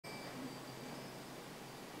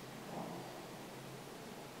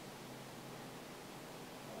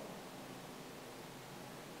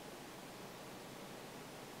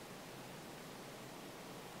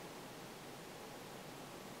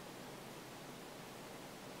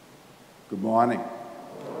Good morning.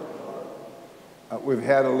 We've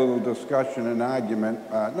had a little discussion and argument,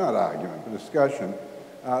 not argument, but discussion.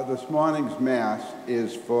 This morning's Mass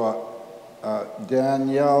is for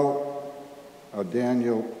Daniel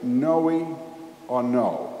Noe or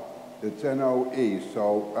No. It's N-O-E,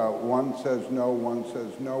 so one says no, one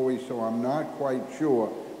says Noe, so I'm not quite sure,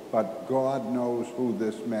 but God knows who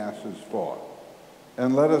this Mass is for.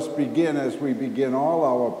 And let us begin as we begin all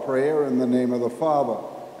our prayer in the name of the Father,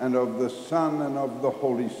 and of the Son, and of the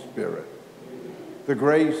Holy Spirit. The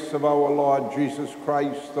grace of our Lord Jesus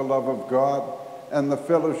Christ, the love of God, and the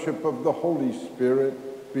fellowship of the Holy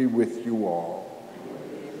Spirit be with you all.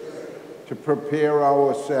 To prepare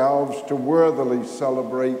ourselves to worthily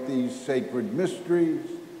celebrate these sacred mysteries,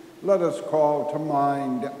 let us call to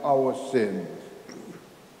mind our sins.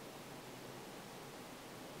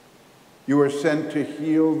 You are sent to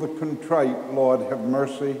heal the contrite, Lord, have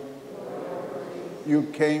mercy. You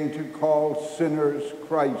came to call sinners,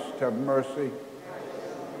 Christ, have mercy.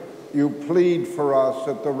 You plead for us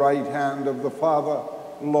at the right hand of the Father,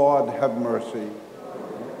 Lord, have mercy.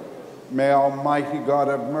 May Almighty God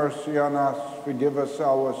have mercy on us, forgive us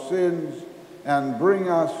our sins, and bring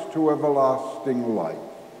us to everlasting life.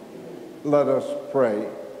 Let us pray.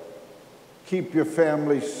 Keep your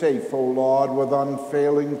family safe, O Lord, with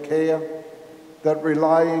unfailing care, that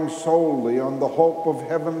relying solely on the hope of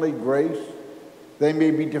heavenly grace, they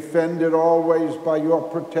may be defended always by your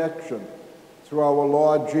protection through our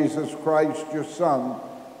Lord Jesus Christ, your Son,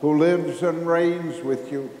 who lives and reigns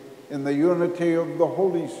with you in the unity of the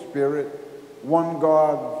Holy Spirit, one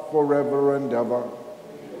God, forever and ever.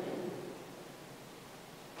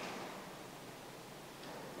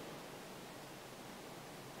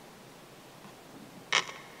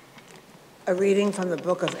 A reading from the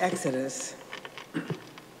book of Exodus.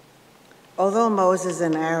 Although Moses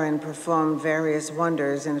and Aaron performed various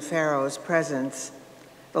wonders in Pharaoh's presence,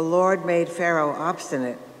 the Lord made Pharaoh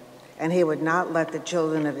obstinate, and he would not let the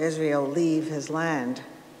children of Israel leave his land.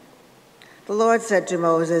 The Lord said to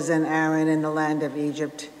Moses and Aaron in the land of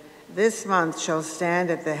Egypt, "This month shall stand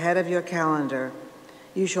at the head of your calendar.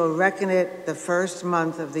 You shall reckon it the first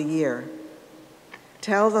month of the year.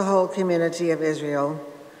 Tell the whole community of Israel,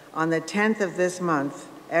 on the 10th of this month,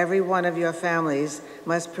 every one of your families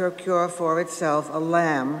must procure for itself a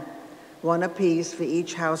lamb, one apiece for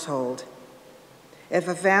each household. If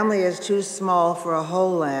a family is too small for a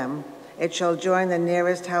whole lamb, it shall join the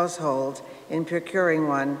nearest household in procuring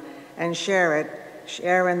one and share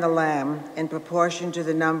in the lamb in proportion to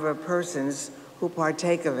the number of persons who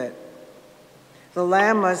partake of it. The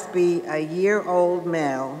lamb must be a year-old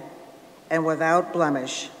male and without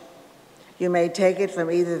blemish. You may take it from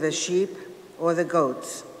either the sheep or the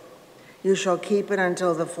goats. You shall keep it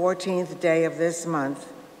until the 14th day of this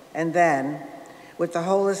month, and then, with the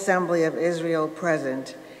whole assembly of Israel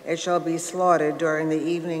present, it shall be slaughtered during the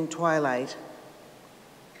evening twilight.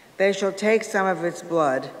 They shall take some of its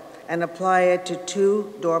blood and apply it to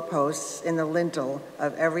 2 doorposts in the lintel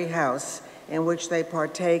of every house in which they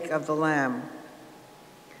partake of the lamb.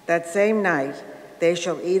 That same night they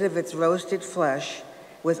shall eat of its roasted flesh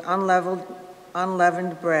with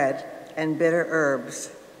unleavened bread and bitter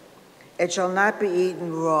herbs. It shall not be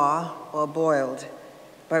eaten raw or boiled,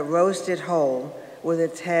 but roasted whole, with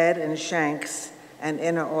its head and shanks and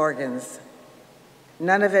inner organs.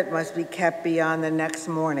 None of it must be kept beyond the next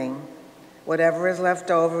morning. Whatever is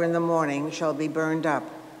left over in the morning shall be burned up.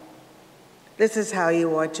 This is how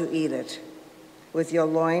you ought to eat it: with your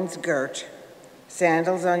loins girt,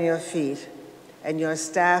 sandals on your feet, and your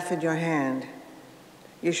staff in your hand.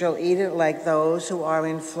 You shall eat it like those who are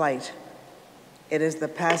in flight. It is the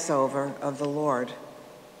Passover of the Lord.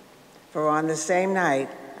 For on the same night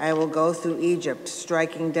I will go through Egypt,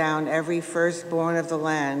 striking down every firstborn of the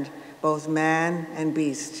land, both man and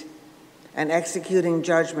beast, and executing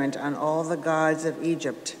judgment on all the gods of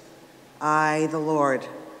Egypt. I, the Lord.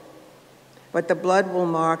 But the blood will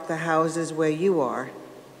mark the houses where you are.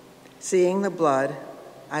 Seeing the blood,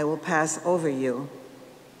 I will pass over you.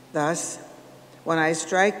 Thus, when I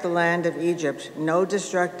strike the land of Egypt, no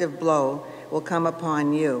destructive blow will come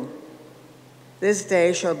upon you. This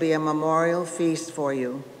day shall be a memorial feast for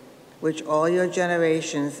you, which all your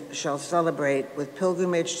generations shall celebrate with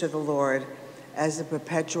pilgrimage to the Lord as a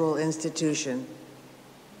perpetual institution."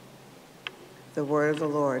 The word of the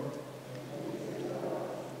Lord.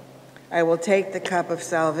 I will take the cup of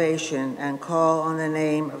salvation and call on the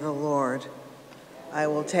name of the Lord. I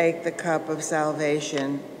will take the cup of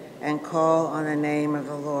salvation and call on the name of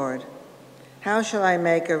the Lord. How shall I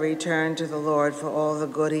make a return to the Lord for all the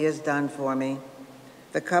good he has done for me?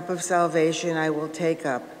 The cup of salvation I will take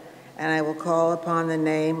up, and I will call upon the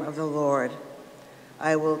name of the Lord.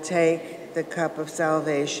 I will take the cup of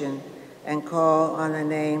salvation and call on the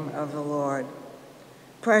name of the Lord.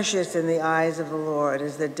 Precious in the eyes of the Lord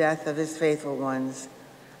is the death of his faithful ones.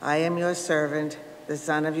 I am your servant, the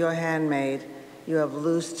son of your handmaid. You have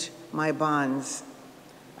loosed my bonds.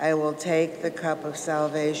 I will take the cup of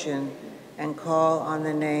salvation and call on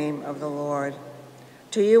the name of the Lord.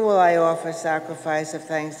 To you will I offer sacrifice of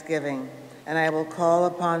thanksgiving, and I will call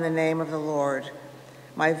upon the name of the Lord.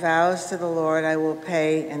 My vows to the Lord I will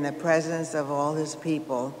pay in the presence of all his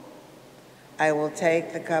people. I will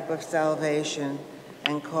take the cup of salvation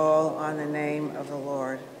and call on the name of the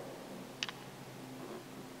Lord.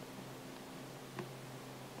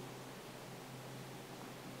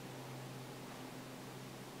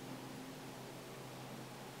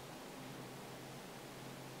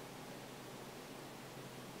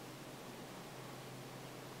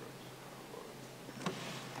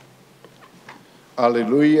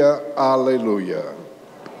 Alleluia, alleluia.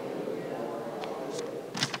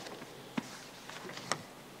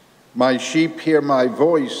 My sheep hear my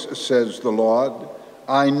voice, says the Lord.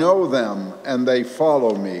 I know them, and they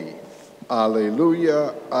follow me.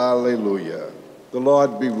 Alleluia, alleluia. The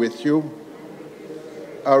Lord be with you.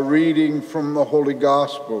 A reading from the Holy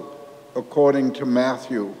Gospel according to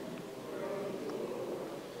Matthew.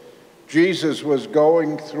 Jesus was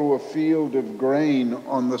going through a field of grain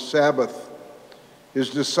on the Sabbath. His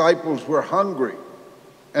disciples were hungry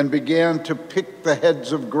and began to pick the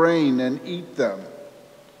heads of grain and eat them.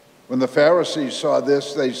 When the Pharisees saw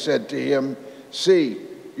this, they said to him, "See,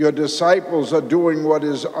 your disciples are doing what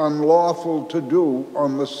is unlawful to do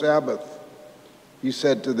on the Sabbath." He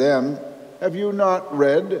said to them, "Have you not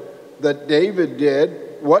read that David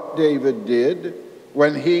did what David did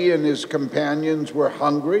when he and his companions were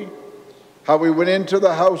hungry? How he went into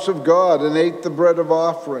the house of God and ate the bread of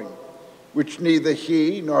offering, which neither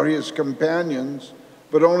he nor his companions,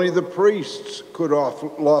 but only the priests could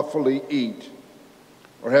lawfully eat.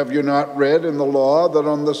 Or have you not read in the law that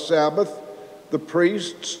on the Sabbath the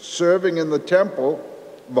priests serving in the temple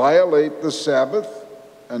violate the Sabbath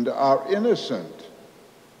and are innocent?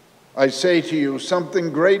 I say to you,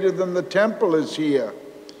 something greater than the temple is here.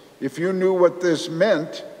 If you knew what this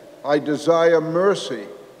meant, I desire mercy,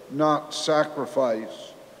 not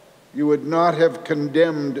sacrifice, you would not have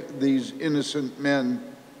condemned these innocent men,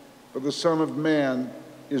 for the Son of Man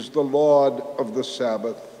is the Lord of the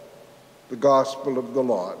Sabbath." The Gospel of the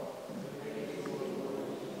Lord.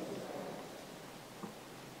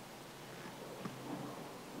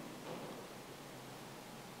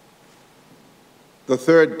 The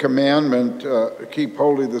third commandment, keep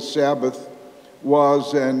holy the Sabbath,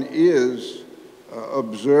 was and is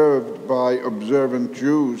observed by observant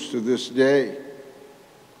Jews to this day.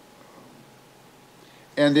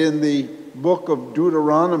 And in the book of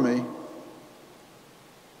Deuteronomy,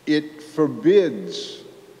 it forbids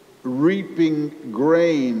reaping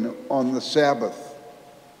grain on the Sabbath.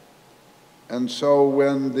 And so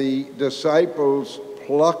when the disciples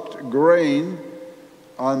plucked grain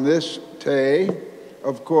on this day,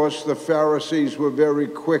 of course the Pharisees were very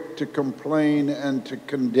quick to complain and to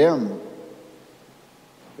condemn.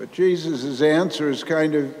 But Jesus' answer is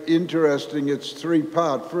kind of interesting. It's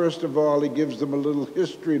three-part. First of all, he gives them a little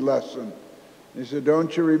history lesson. He said,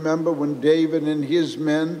 "Don't you remember when David and his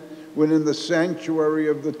men went in the sanctuary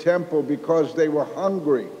of the temple because they were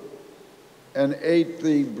hungry and ate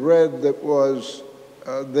the bread that was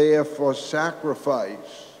there for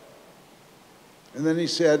sacrifice?" And then he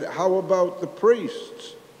said, "How about the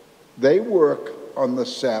priests? They work on the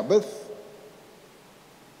Sabbath."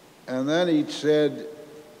 And then he said,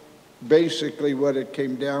 basically what it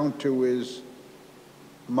came down to is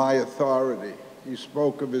my authority. He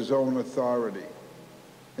spoke of his own authority.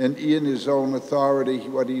 And in his own authority,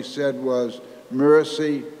 what he said was,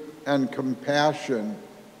 mercy and compassion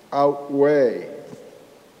outweigh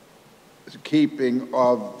the keeping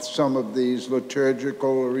of some of these liturgical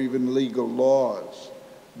or even legal laws.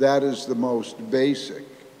 That is the most basic.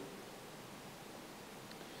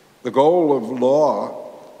 The goal of law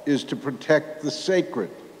is to protect the sacred.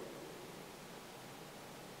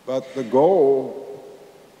 But the goal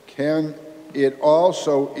it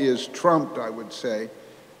also is trumped, I would say,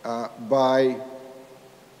 by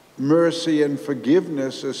mercy and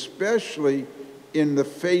forgiveness, especially in the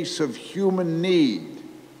face of human need,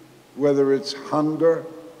 whether it's hunger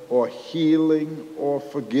or healing or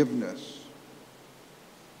forgiveness.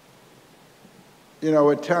 You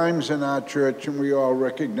know, at times in our church, and we all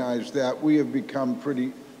recognize that, we have become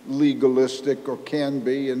pretty legalistic, or can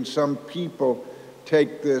be, and some people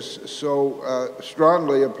take this so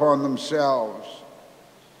strongly upon themselves.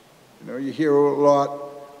 You know, you hear a lot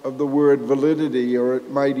of the word validity, or it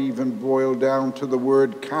might even boil down to the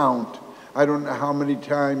word count. I don't know how many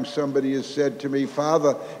times somebody has said to me,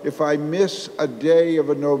 "Father, if I miss a day of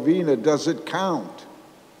a novena, does it count?"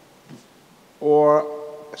 Or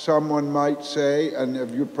someone might say, and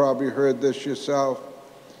you probably heard this yourself,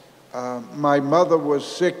 my mother was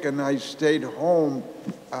sick and I stayed home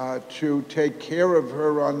to take care of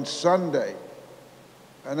her on Sunday,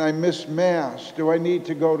 and I missed Mass. Do I need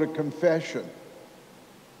to go to confession?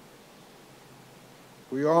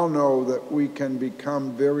 We all know that we can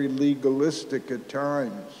become very legalistic at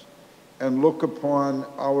times and look upon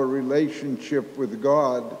our relationship with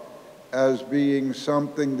God as being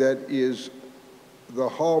something that is, the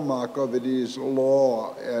hallmark of it is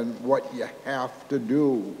law and what you have to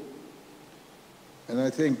do. And I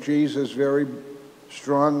think Jesus very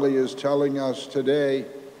strongly is telling us today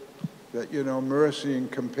that, you know, mercy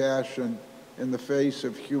and compassion in the face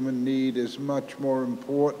of human need is much more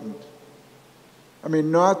important. I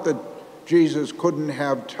mean, not that Jesus couldn't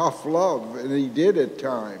have tough love, and he did at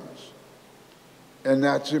times, and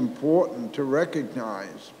that's important to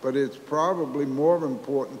recognize, but it's probably more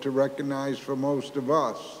important to recognize for most of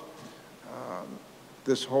us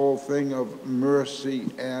this whole thing of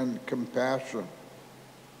mercy and compassion.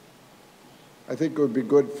 I think it would be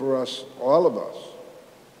good for us, all of us,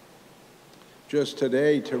 just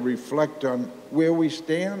today to reflect on where we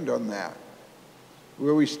stand on that.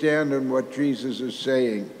 Where we stand on what Jesus is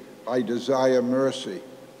saying, I desire mercy,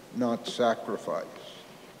 not sacrifice.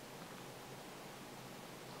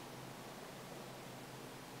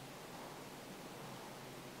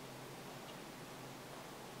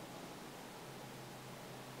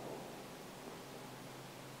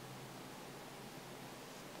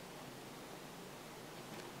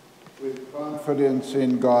 With confidence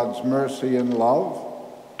in God's mercy and love,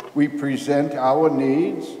 we present our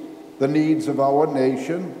needs, the needs of our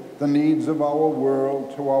nation, the needs of our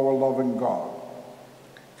world to our loving God.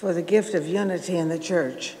 For the gift of unity in the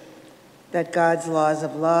Church, that God's laws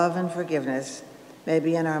of love and forgiveness may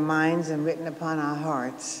be in our minds and written upon our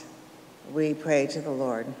hearts, we pray to the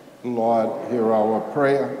Lord. Lord, hear our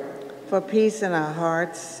prayer. For peace in our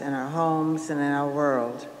hearts, in our homes, and in our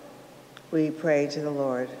world, we pray to the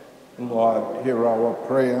Lord. Lord, hear our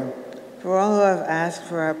prayer. For all who have asked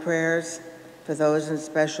for our prayers, for those in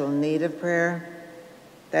special need of prayer,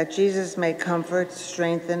 that Jesus may comfort,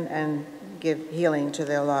 strengthen, and give healing to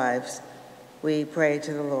their lives, we pray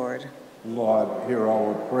to the Lord. Lord, hear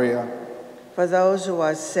our prayer. For those who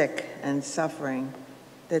are sick and suffering,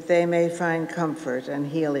 that they may find comfort and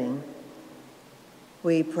healing,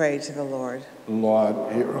 we pray to the Lord.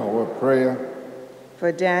 Lord, hear our prayer.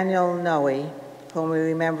 For Daniel Noe, whom we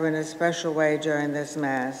remember in a special way during this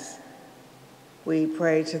Mass, we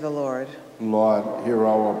pray to the Lord. Lord, hear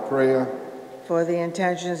our prayer. For the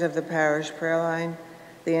intentions of the parish prayer line,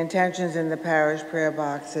 the intentions in the parish prayer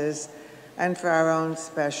boxes, and for our own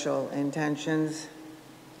special intentions,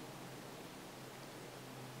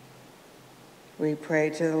 we pray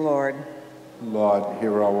to the Lord. Lord,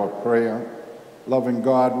 hear our prayer. Loving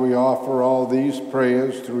God, we offer all these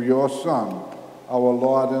prayers through your Son, our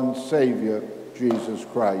Lord and Savior, Jesus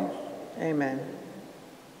Christ. Amen.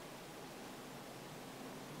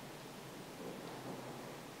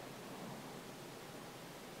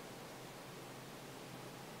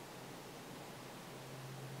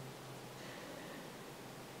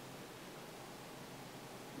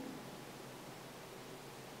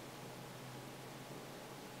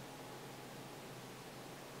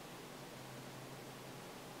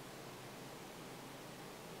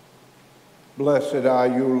 Blessed are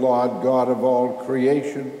you, Lord God of all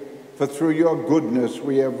creation, for through your goodness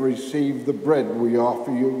we have received the bread we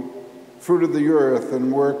offer you, fruit of the earth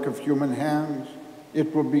and work of human hands.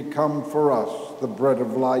 It will become for us the bread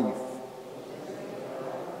of life.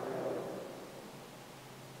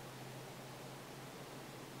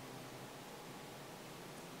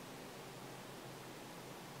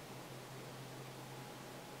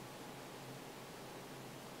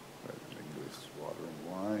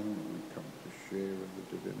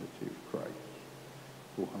 Divinity of Christ,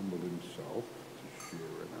 who humbled himself to share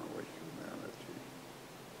in our humanity.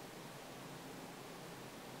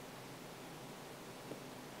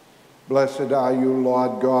 Blessed are you,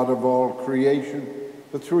 Lord God of all creation,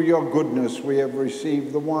 for through your goodness we have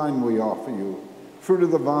received the wine we offer you, fruit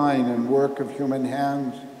of the vine and work of human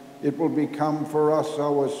hands. It will become for us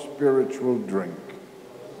our spiritual drink.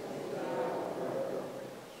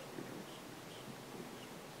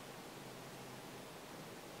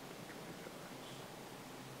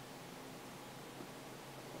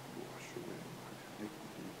 Wash away my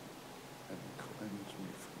iniquity and cleanse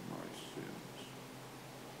me from my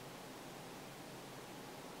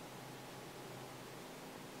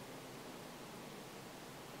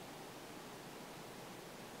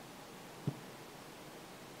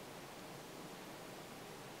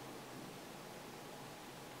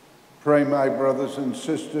Pray, my brothers and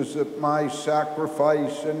sisters, that my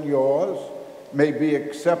sacrifice and yours may be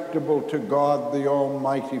acceptable to God, the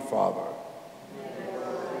Almighty Father.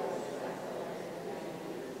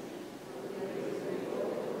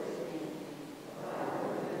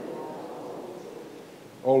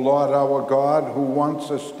 O Lord our God, who once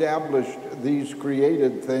established these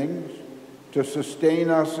created things to sustain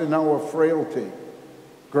us in our frailty,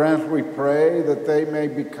 grant, we pray, that they may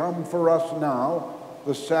become for us now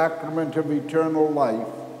the sacrament of eternal life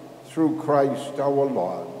through Christ our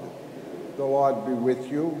Lord. The Lord be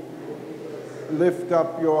with you. Lift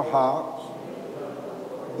up your hearts.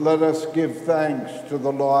 Let us give thanks to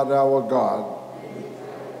the Lord our God.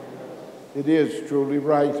 It is truly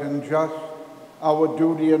right and just, our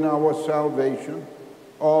duty and our salvation,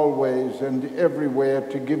 always and everywhere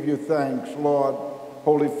to give you thanks, Lord,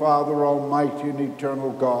 Holy Father, Almighty and eternal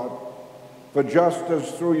God. For just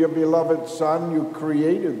as through your beloved Son you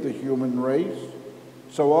created the human race,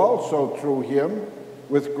 so also through him,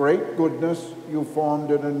 with great goodness, you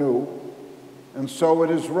formed it anew. And so it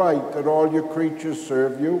is right that all your creatures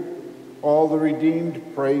serve you, all the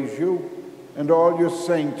redeemed praise you, and all your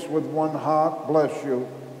saints with one heart bless you.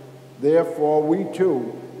 Therefore we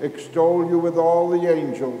too extol you with all the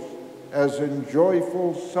angels, as in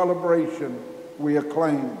joyful celebration we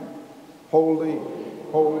acclaim, Holy,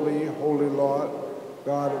 holy, holy Lord,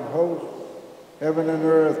 God of hosts, heaven and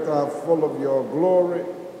earth are full of your glory.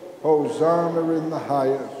 Hosanna in the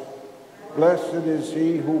highest. Blessed is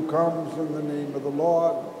he who comes in the name of the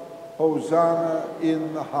Lord. Hosanna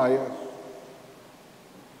in the highest.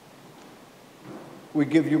 We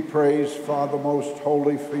give you praise, Father most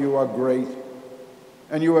holy, for you are great,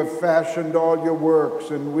 and you have fashioned all your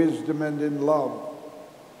works in wisdom and in love.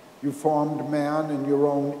 You formed man in your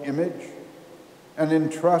own image and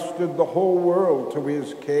entrusted the whole world to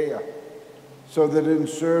his care, so that in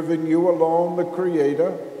serving you alone, the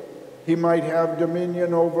Creator, he might have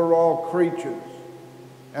dominion over all creatures.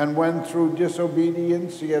 And when through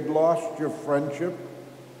disobedience he had lost your friendship,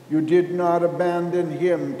 you did not abandon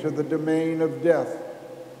him to the domain of death,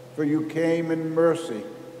 for you came in mercy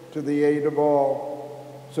to the aid of all,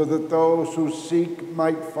 so that those who seek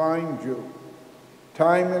might find you.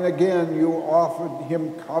 Time and again you offered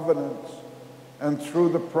him covenants, and through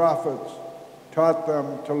the prophets taught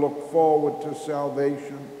them to look forward to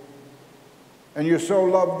salvation. And you so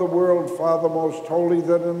loved the world, Father most holy,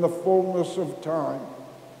 that in the fullness of time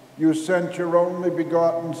you sent your only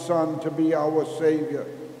begotten Son to be our Savior,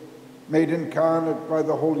 made incarnate by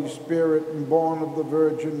the Holy Spirit and born of the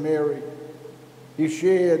Virgin Mary. He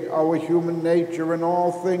shared our human nature in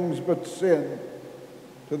all things but sin.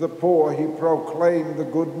 To the poor he proclaimed the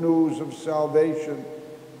good news of salvation,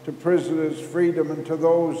 to prisoners freedom, and to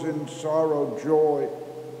those in sorrow joy.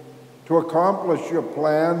 To accomplish your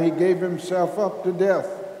plan, he gave himself up to death,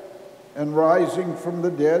 and rising from the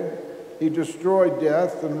dead, he destroyed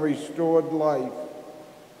death and restored life.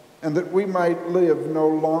 And that we might live no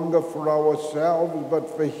longer for ourselves,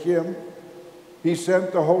 but for him, he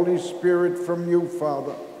sent the Holy Spirit from you,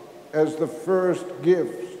 Father, as the first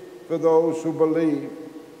gifts for those who believe,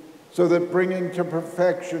 so that bringing to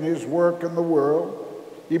perfection his work in the world,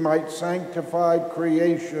 he might sanctify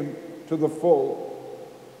creation to the full.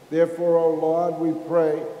 Therefore, O Lord, we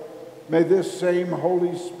pray, may this same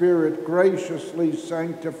Holy Spirit graciously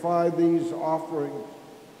sanctify these offerings,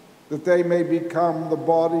 that they may become the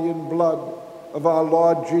body and blood of our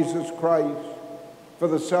Lord Jesus Christ, for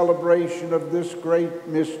the celebration of this great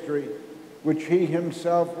mystery, which he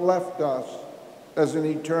himself left us as an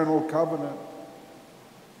eternal covenant.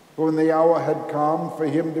 For when the hour had come for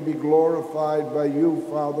him to be glorified by you,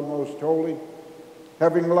 Father most holy,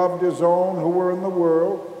 having loved his own who were in the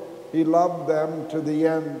world, he loved them to the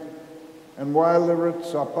end. And while they were at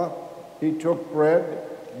supper, he took bread,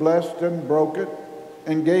 blessed and broke it,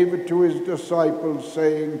 and gave it to his disciples,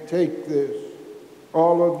 saying, "Take this,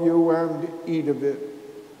 all of you, and eat of it,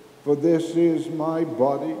 for this is my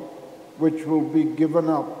body, which will be given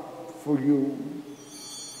up for you."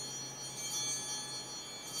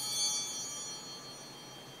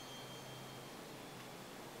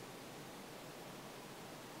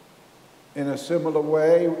 In a similar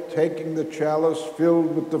way, taking the chalice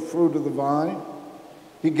filled with the fruit of the vine,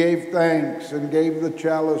 he gave thanks and gave the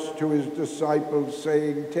chalice to his disciples,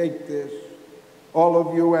 saying, "Take this, all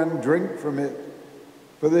of you, and drink from it,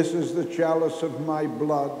 for this is the chalice of my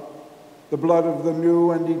blood, the blood of the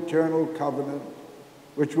new and eternal covenant,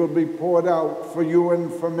 which will be poured out for you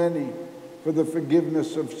and for many for the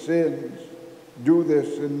forgiveness of sins. Do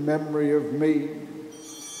this in memory of me."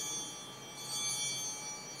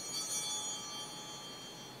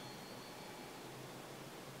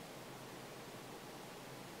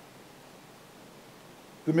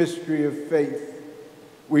 The mystery of faith.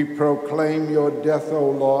 We proclaim your death,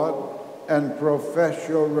 O Lord, and profess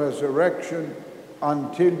your resurrection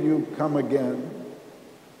until you come again.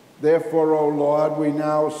 Therefore, O Lord, we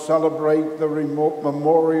now celebrate the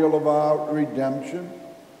memorial of our redemption.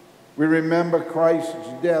 We remember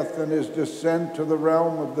Christ's death and his descent to the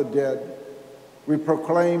realm of the dead. We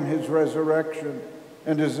proclaim his resurrection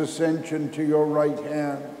and his ascension to your right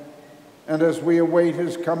hand. And as we await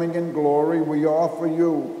his coming in glory, we offer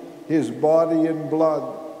you his body and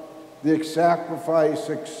blood, the sacrifice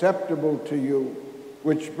acceptable to you,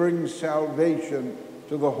 which brings salvation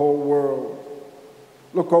to the whole world.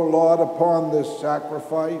 Look, O Lord, upon this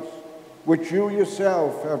sacrifice, which you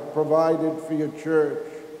yourself have provided for your church,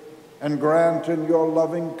 and grant in your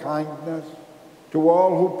loving kindness to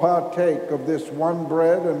all who partake of this one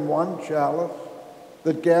bread and one chalice,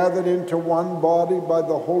 that gathered into one body by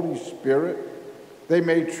the Holy Spirit, they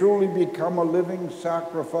may truly become a living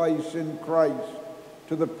sacrifice in Christ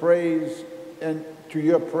to the praise and to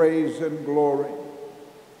your praise and glory.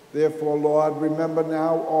 Therefore, Lord, remember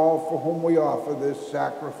now all for whom we offer this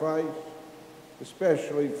sacrifice,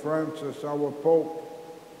 especially Francis, our Pope,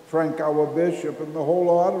 Frank, our Bishop, and the whole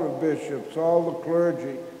order of bishops, all the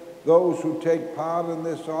clergy, those who take part in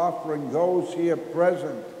this offering, those here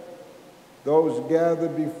present, those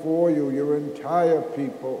gathered before you, your entire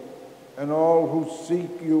people, and all who seek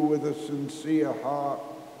you with a sincere heart.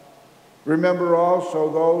 Remember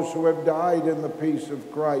also those who have died in the peace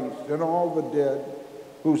of Christ, and all the dead,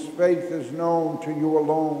 whose faith is known to you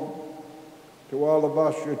alone. To all of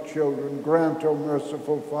us, your children, grant, O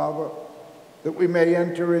merciful Father, that we may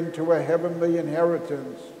enter into a heavenly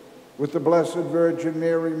inheritance with the Blessed Virgin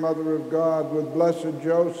Mary, Mother of God, with blessed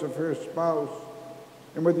Joseph, her spouse,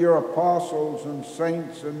 and with your apostles and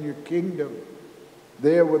saints in your kingdom,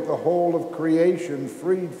 there with the whole of creation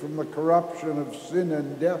freed from the corruption of sin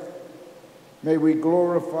and death. May we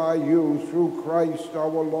glorify you through Christ our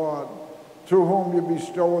Lord, through whom you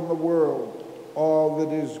bestow on the world all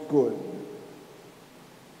that is good.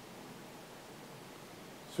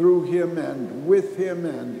 Through him and with him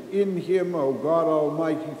and in him, O God,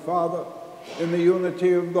 Almighty Father, in the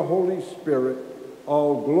unity of the Holy Spirit,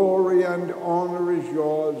 all glory and honor is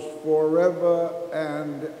yours forever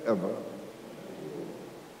and ever.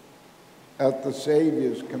 At the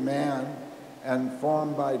Savior's command and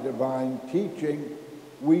formed by divine teaching,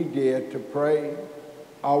 we dare to pray,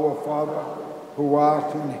 Our Father, who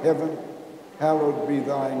art in heaven, hallowed be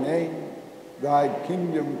thy name. Thy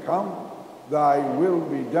kingdom come, thy will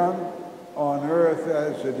be done, on earth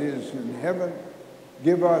as it is in heaven.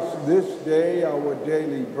 Give us this day our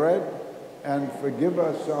daily bread, and forgive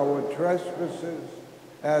us our trespasses,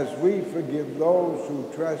 as we forgive those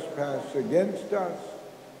who trespass against us.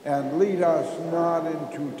 And lead us not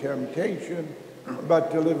into temptation, but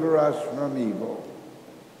deliver us from evil.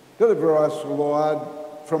 Deliver us, Lord,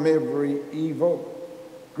 from every evil.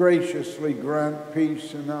 Graciously grant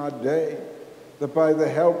peace in our day, that by the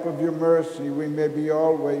help of your mercy we may be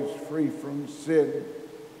always free from sin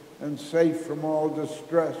and safe from all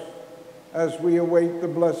distress, as we await the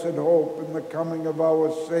blessed hope and the coming of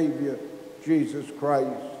our Savior, Jesus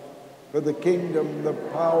Christ. For the kingdom, the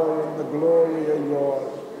power, and the glory are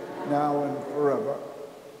yours, now and forever.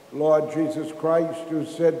 Lord Jesus Christ, who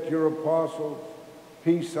said to your apostles,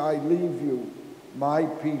 Peace I leave you, my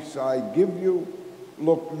peace I give you,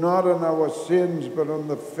 look not on our sins, but on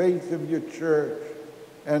the faith of your church,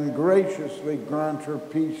 and graciously grant her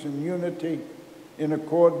peace and unity in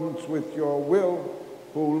accordance with your will,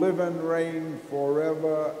 who live and reign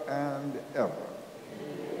forever and ever.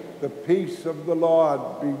 The peace of the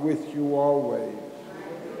Lord be with you always.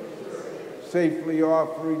 Safely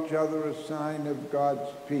offer each other a sign of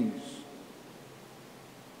God's peace.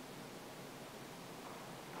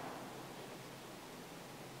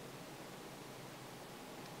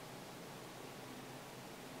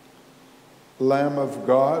 Lamb of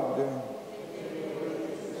God,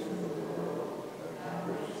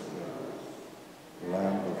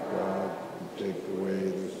 Lamb of God, who take away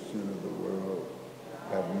the sin of the world,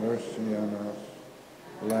 have mercy on us.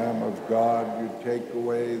 Lamb of God, you take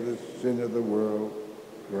away the sin of the world,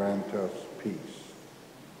 grant us peace.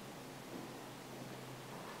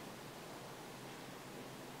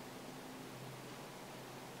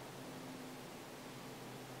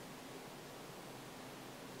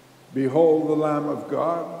 Behold the Lamb of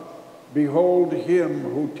God. Behold him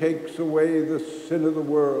who takes away the sin of the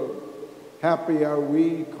world. Happy are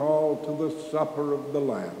we called to the supper of the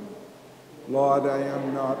Lamb. Lord, I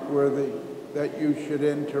am not worthy that you should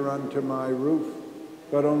enter unto my roof,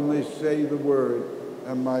 but only say the word,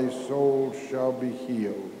 and my soul shall be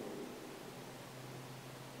healed.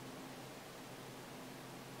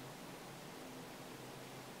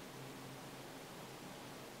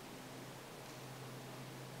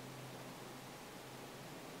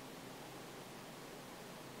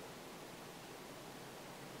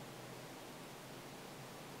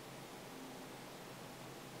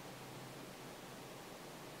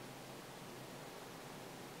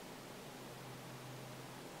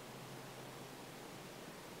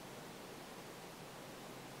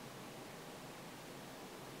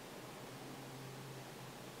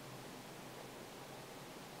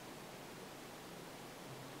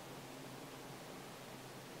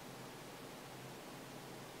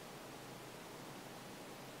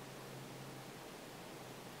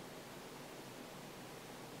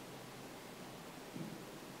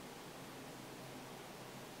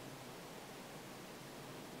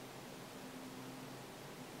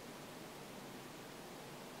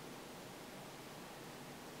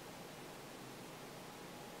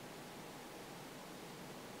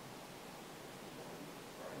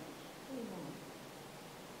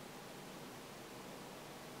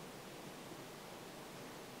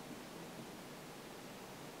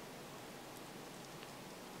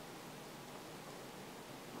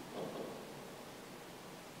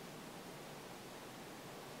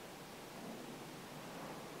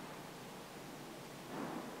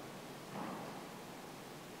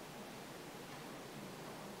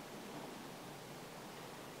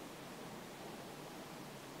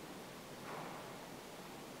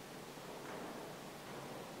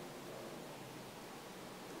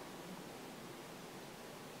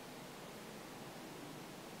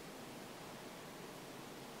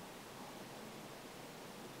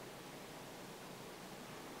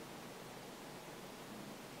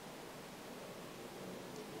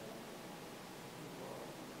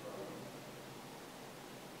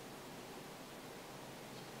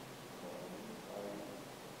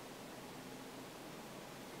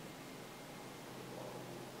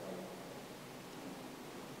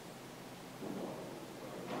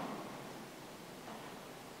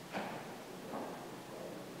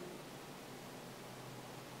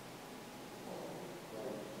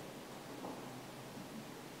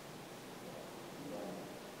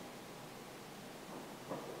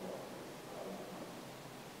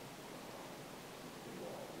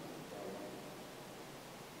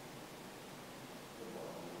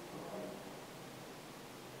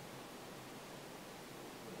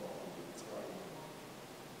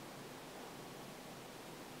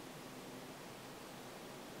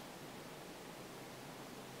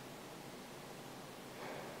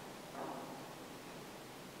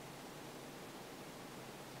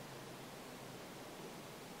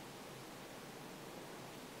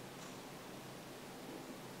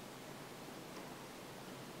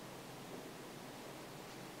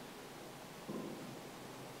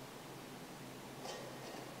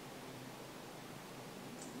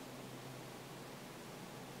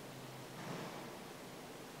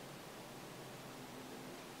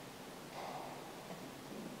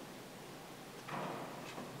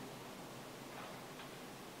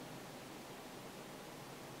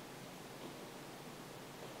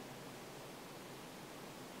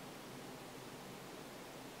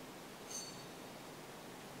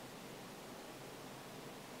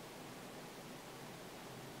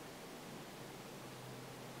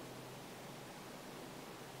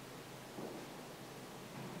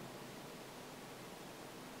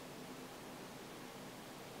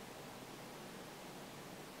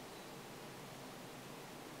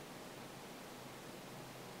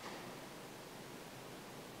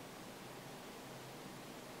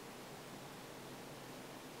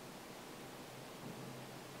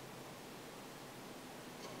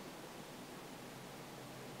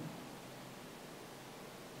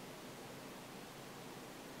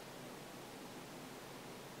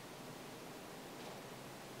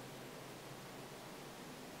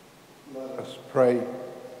 Let us pray.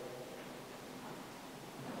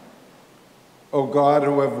 O God,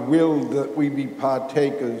 who have willed that we be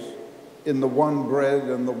partakers in the one bread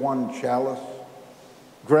and the one chalice,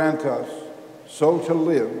 grant us so to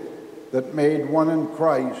live that, made one in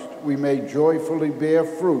Christ, we may joyfully bear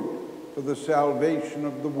fruit for the salvation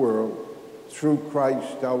of the world, through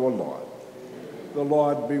Christ our Lord. The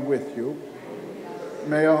Lord be with you.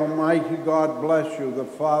 May Almighty God bless you, the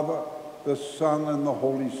Father, the Son, and the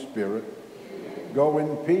Holy Spirit. Go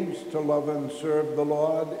in peace to love and serve the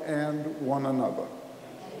Lord and one another.